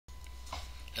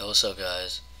Hey, what's up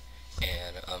guys,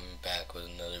 and I'm back with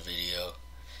another video,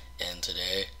 and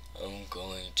today I'm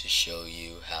going to show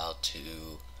you how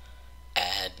to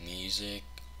add music,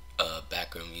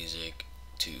 background music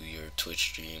to your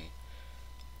Twitch stream,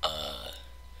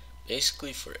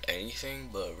 basically for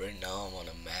anything, but right now I'm on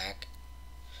a Mac,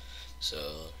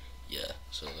 so yeah,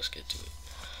 so let's get to it.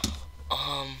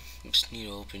 You just need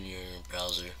to open your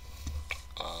browser.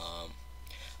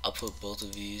 I'll put both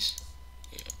of these,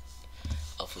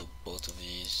 I'll put both of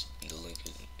these in the link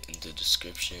in the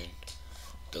description.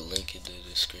 The link in the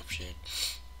description.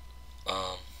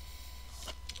 Let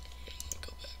me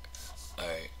go back.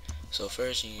 Alright, so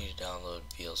first you need to download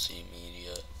VLC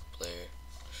Media Player.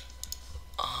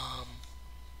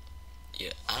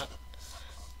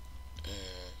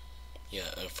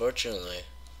 Yeah, unfortunately,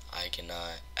 I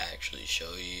cannot actually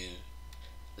show you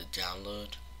the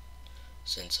download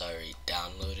since I already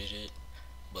downloaded it.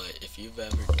 But if you've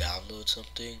ever downloaded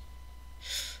something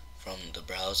from the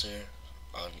browser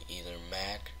on either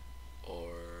Mac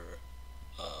or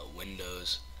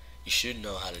Windows, you should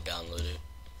know how to download it.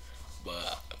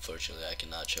 But unfortunately, I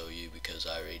cannot show you because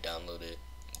I already downloaded it.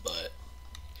 But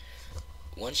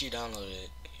once you download it,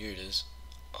 here it is.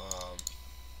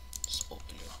 Just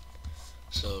open it.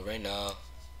 So right now,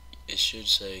 it should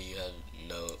say you have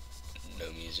no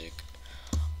music.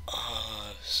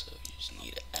 So you just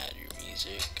need to add your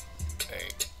music.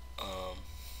 Alright. So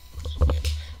yeah,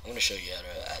 I'm gonna show you how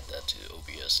to add that to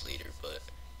OBS later, but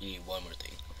you need one more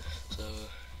thing. So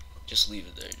just leave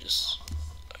it there.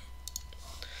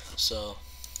 So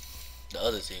the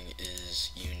other thing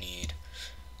is you need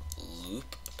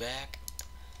loop back.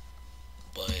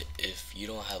 But if you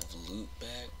don't have loop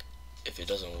back, if it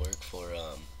doesn't work for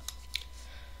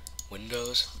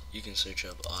Windows, you can search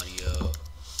up audio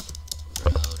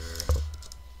router.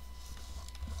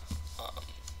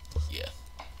 Yeah.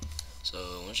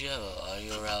 So once you have an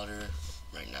audio router,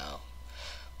 right now,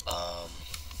 I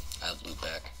have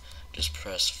loopback. Just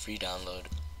press free download.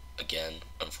 Again,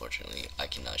 unfortunately, I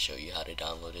cannot show you how to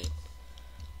download it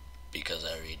because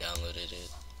I already downloaded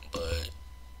it. But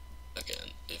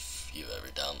again, if you ever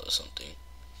download something,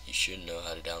 you should know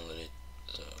how to download it.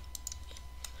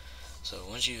 So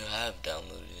once you have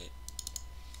downloaded it,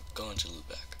 go into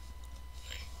loopback.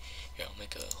 Right. Here, I'll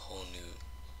make a whole new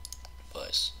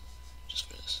device just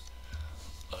for this.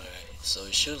 Alright, so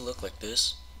it should look like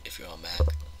this if you're on Mac.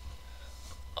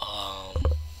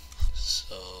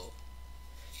 So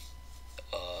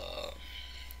all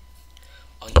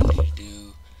you need to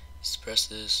do is press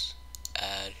this,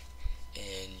 add,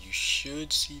 and you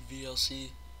should see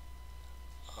VLC.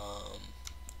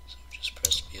 So just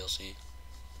press VLC,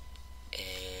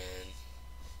 and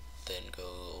then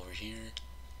go over here,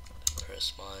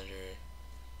 press monitor,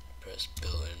 press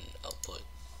build and output.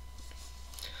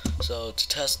 So to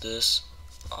test this,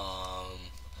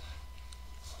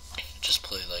 just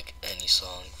play like any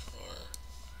song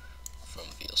from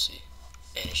VLC,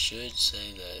 and it should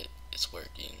say that it's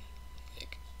working.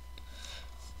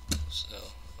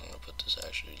 So I'm gonna put this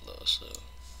actually low. So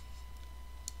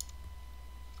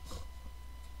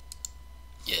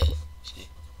yeah, see,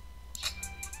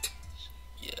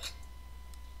 yeah.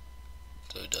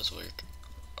 So it does work.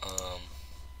 And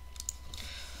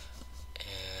I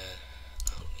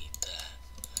don't need that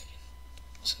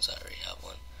since I already have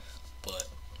one. But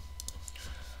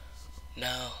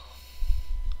now,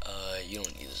 you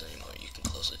don't need this anymore. You can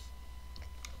close it.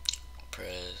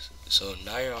 So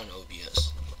now you're on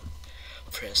OBS.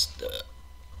 Press the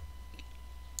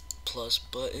plus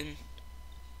button,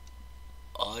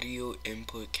 audio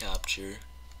input capture.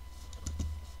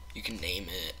 You can name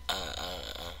it.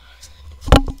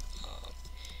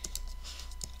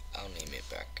 I'll name it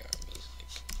background music.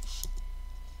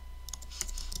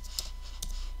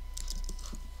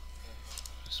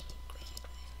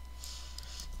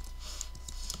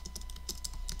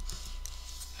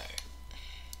 Alright.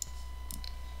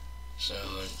 So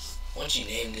once you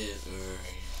named it, or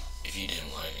if you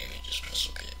didn't want to name it, just press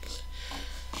OK.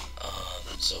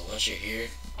 So once you're here,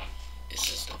 it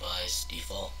says device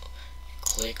default.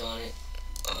 Click on it.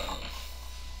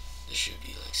 This should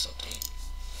be like something.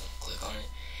 Click on it,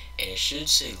 and it should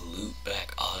say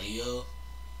loopback audio.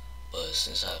 But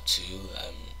since I have two,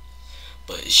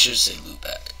 but it should say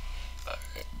loopback.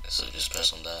 Alright, so just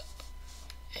press on that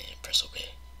and press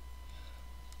OK.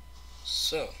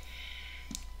 So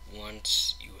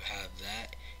once you have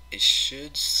that, it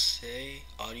should say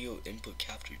audio input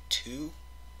capture 2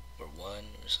 or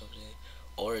 1 or something,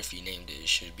 or if you named it, it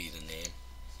should be the name.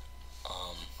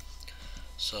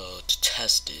 So to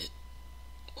test it,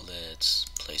 let's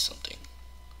play something.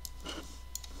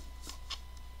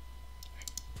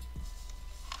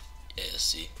 Yeah,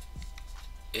 see,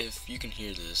 if you can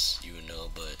hear this, you would know,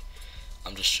 but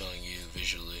I'm just showing you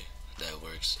visually that it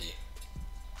works. See,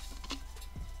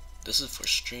 this is for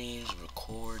streams,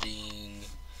 recording,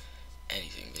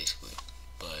 anything basically.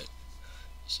 But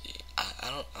see,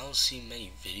 I don't see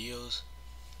many videos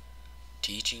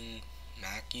teaching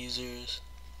Mac users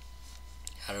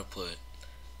how to put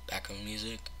background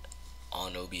music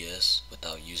on OBS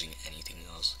without using anything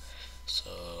else.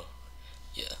 So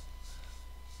yeah,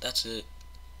 that's it.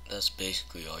 That's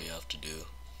basically all you have to do.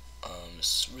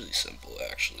 It's really simple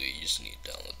actually. You just need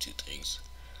to download two things.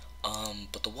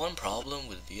 But the one problem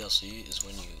with VLC is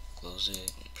when you close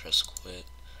it and press quit.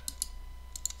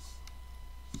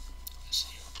 Let's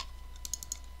see,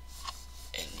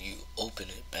 and you open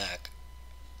it back.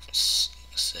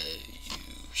 Say you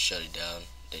shut it down,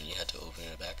 then you had to open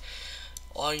it back.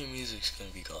 All your music's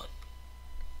gonna be gone,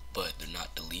 but they're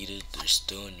not deleted. They're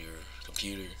still in your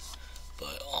computer.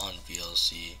 But on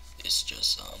VLC, it's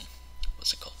just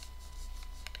what's it called?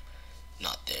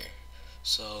 Not there.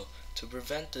 So to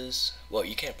prevent this, well,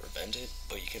 you can't prevent it,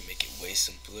 but you can make it way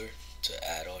simpler to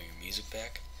add all your music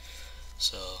back.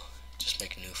 So just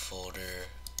make a new folder.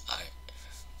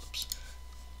 Oops.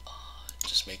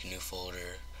 Just make a new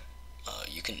folder.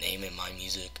 You can name it My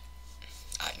Music.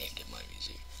 I named it My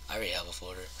Music. I already have a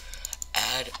folder.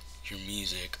 Add your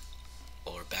music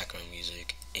or background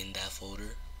music in that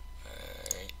folder.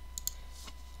 Alright.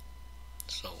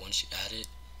 So once you add it,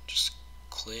 just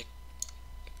click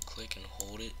and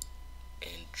hold it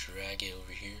and drag it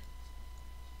over here,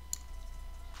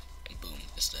 and boom,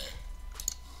 it's there.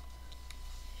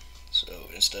 So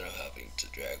instead of having to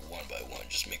drag one by one,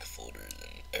 just make a folder,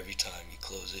 and every time you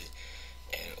close it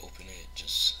and open it,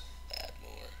 just add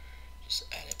more, just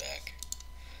add it back.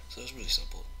 So it's really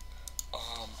simple.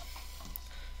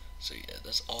 So yeah,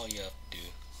 that's all you have to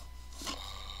do.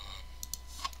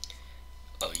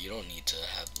 Oh, you don't need to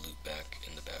have loopback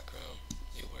in the background.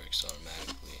 It works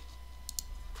automatically.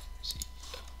 See,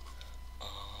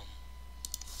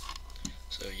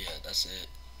 so yeah, that's it.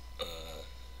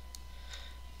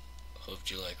 Hope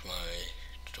you like my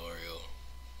tutorial.